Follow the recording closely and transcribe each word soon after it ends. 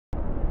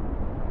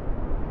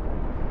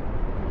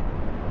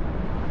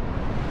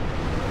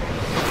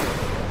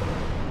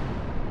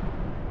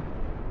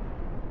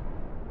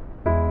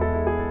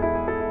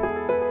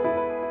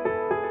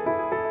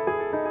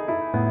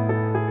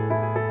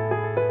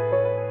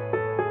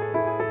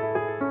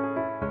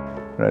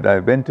Right? I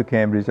went to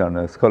Cambridge on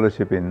a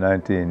scholarship in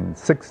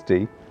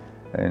 1960,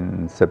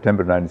 in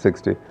September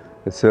 1960.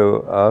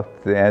 So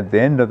at the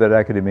end of that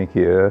academic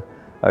year,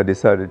 I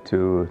decided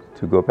to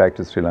go back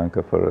to Sri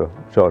Lanka for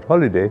a short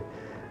holiday.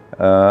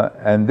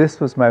 And this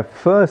was my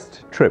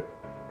first trip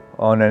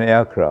on an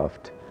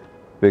aircraft,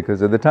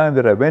 because at the time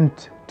that I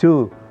went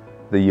to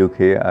the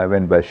UK, I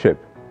went by ship.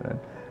 Right?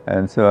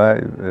 And so I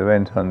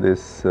went on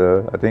this,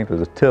 I think it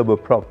was a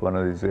turboprop, one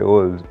of these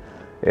old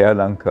Air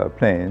Lanka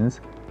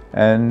planes,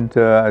 and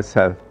I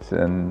sat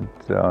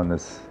on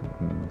this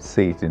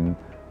seat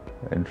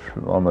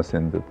almost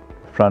in the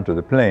front of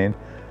the plane,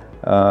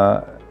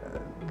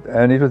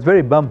 and it was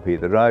very bumpy.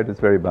 The ride was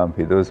very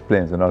bumpy. Those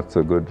planes are not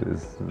so good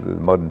as the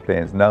modern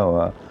planes now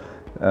are.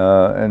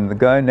 And the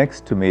guy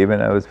next to me,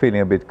 when I was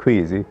feeling a bit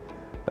queasy,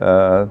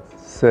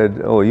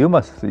 said, "Oh, you're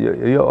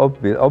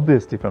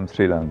obviously from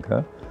Sri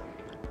Lanka.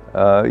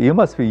 You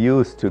must be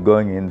used to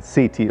going in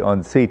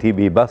on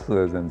CTB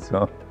buses and so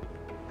on.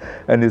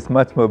 And it's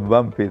much more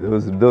bumpy,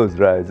 those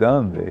rides,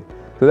 aren't they?"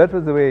 So that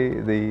was the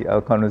way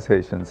our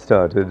conversation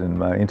started and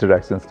my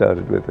interaction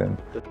started with him.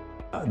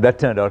 That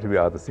turned out to be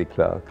Arthur C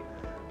Clarke.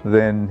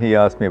 Then he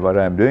asked me what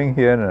I'm doing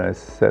here, and I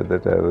said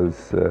that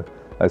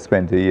I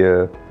spent a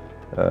year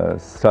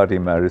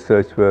starting my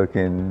research work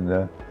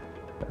in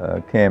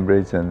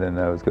Cambridge, and then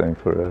I was going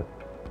for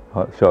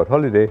a short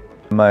holiday.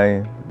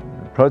 My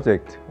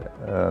project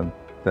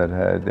that I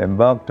had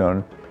embarked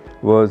on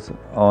was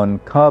on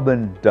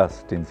carbon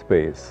dust in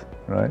space,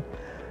 right?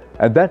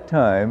 At that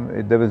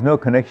time, there was no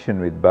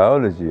connection with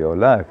biology or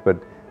life, but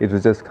it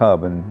was just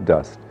carbon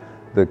dust.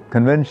 The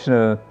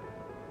conventional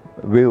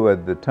view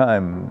at the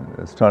time,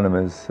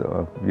 astronomers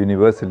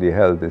universally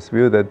held this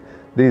view that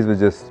these were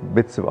just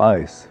bits of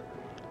ice,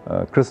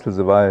 crystals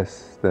of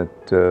ice that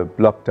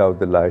blocked out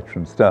the light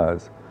from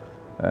stars.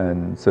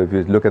 And so if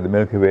you look at the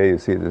Milky Way, you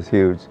see this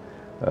huge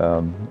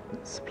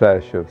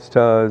splash of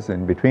stars.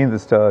 In between the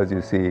stars,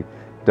 you see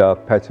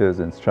dark patches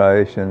and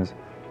striations.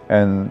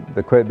 And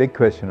the big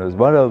question was,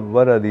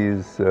 what are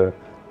these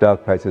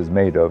dark patches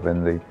made of?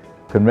 And the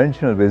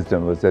conventional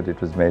wisdom was that it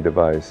was made of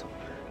ice.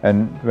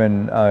 And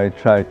when I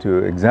tried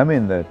to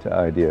examine that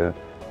idea,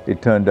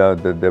 it turned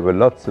out that there were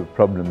lots of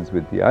problems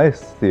with the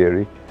ice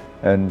theory,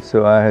 and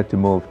so I had to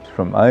move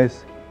from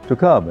ice to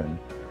carbon.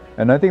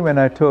 And I think when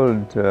I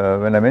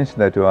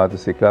mentioned that to Arthur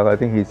C Clarke, I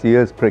think his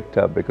ears pricked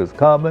up, because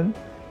carbon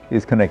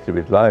is connected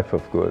with life,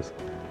 of course.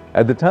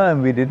 At the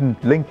time, we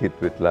didn't link it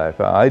with life.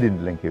 I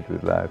didn't link it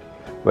with life.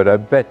 But I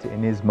bet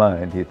in his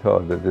mind he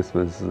thought that this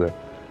was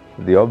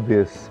the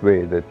obvious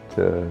way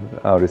that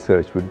our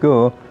research would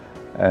go.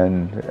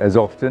 And as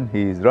often,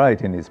 he's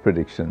right in his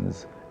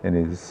predictions, in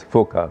his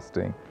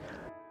forecasting.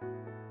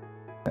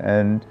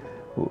 And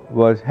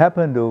what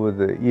happened over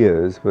the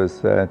years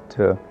was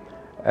that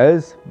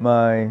as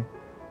my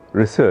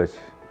research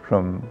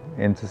from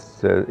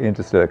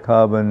interstellar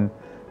carbon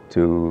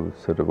to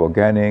sort of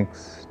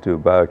organics to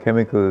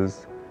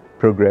biochemicals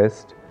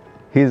progressed,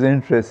 his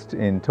interest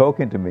in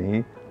talking to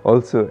me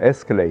also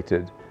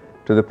escalated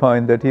to the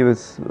point that he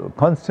was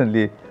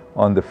constantly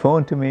on the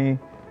phone to me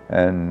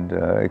and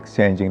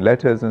exchanging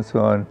letters and so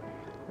on,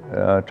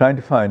 trying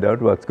to find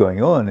out what's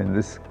going on in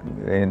this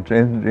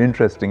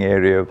interesting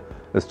area of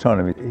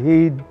astronomy.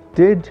 He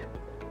did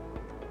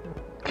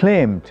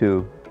claim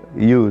to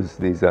use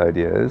these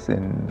ideas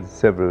in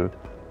several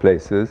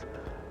places,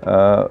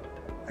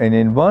 and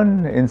in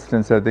one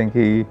instance I think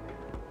he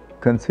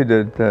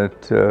considered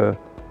that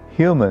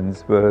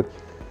humans were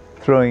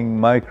throwing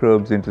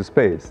microbes into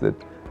space. That,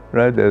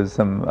 right, there was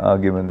some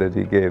argument that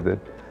he gave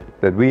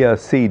that we are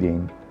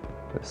seeding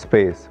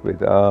space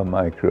with our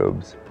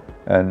microbes.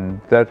 And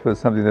that was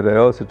something that I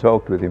also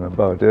talked with him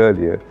about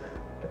earlier,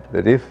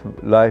 that if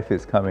life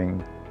is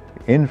coming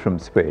in from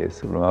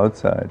space, from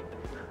outside,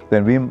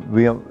 then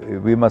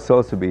we must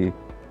also be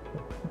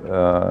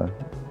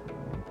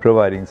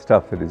providing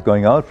stuff that is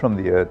going out from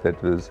the Earth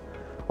that was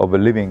of a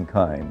living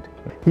kind.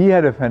 He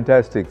had a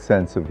fantastic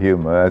sense of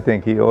humor. I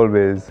think he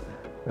always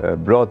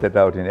brought that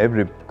out in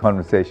every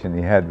conversation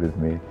he had with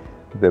me.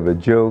 There were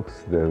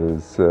jokes, there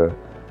was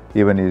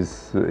even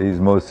his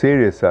most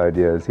serious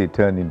ideas he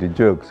turned into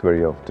jokes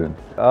very often.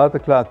 Arthur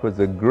Clarke was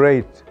a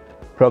great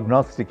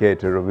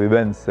prognosticator of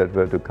events that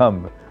were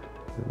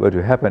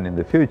to happen in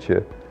the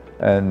future,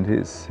 and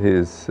his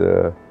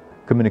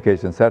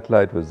communication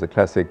satellite was the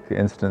classic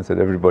instance that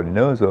everybody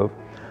knows of.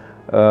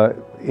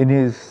 In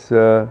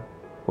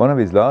one of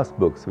his last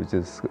books, which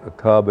is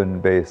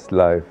Carbon-Based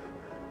Life,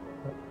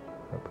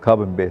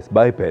 Carbon-Based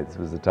Bipeds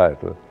was the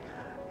title,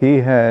 he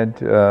had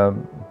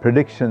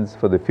predictions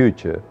for the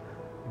future.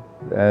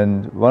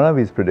 And one of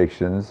his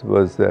predictions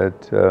was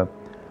that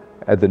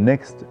at the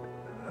next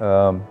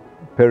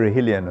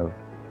perihelion of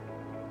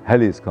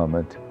Halley's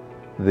Comet,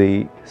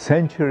 the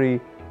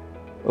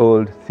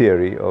century-old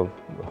theory of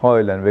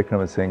Hoyle and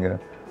Wickramasinghe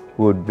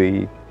would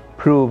be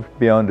proved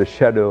beyond a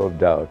shadow of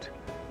doubt.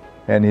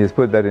 And he has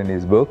put that in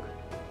his book.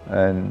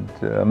 And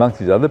amongst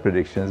his other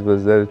predictions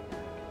was that,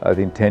 I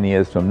think 10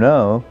 years from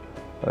now,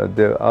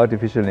 the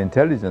artificial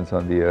intelligence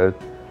on the Earth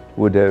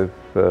would have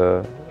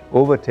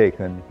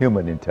overtaken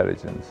human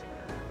intelligence.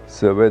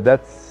 So where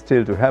that's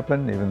still to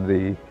happen, even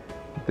the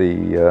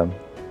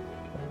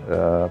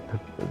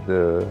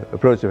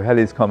approach of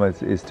Halley's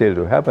comets is still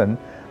to happen,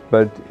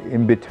 but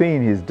in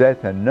between his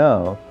death and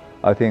now,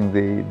 I think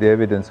the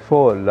evidence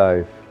for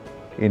life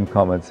in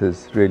comets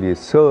has really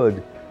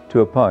soared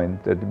to a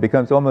point that it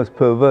becomes almost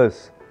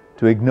perverse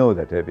to ignore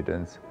that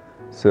evidence.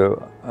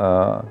 So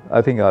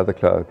I think Arthur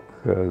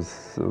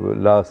Clarke's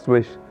last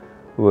wish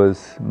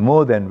was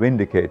more than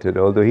vindicated,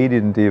 although he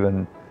didn't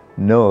even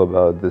know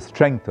about the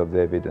strength of the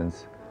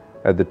evidence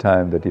at the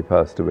time that he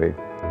passed away.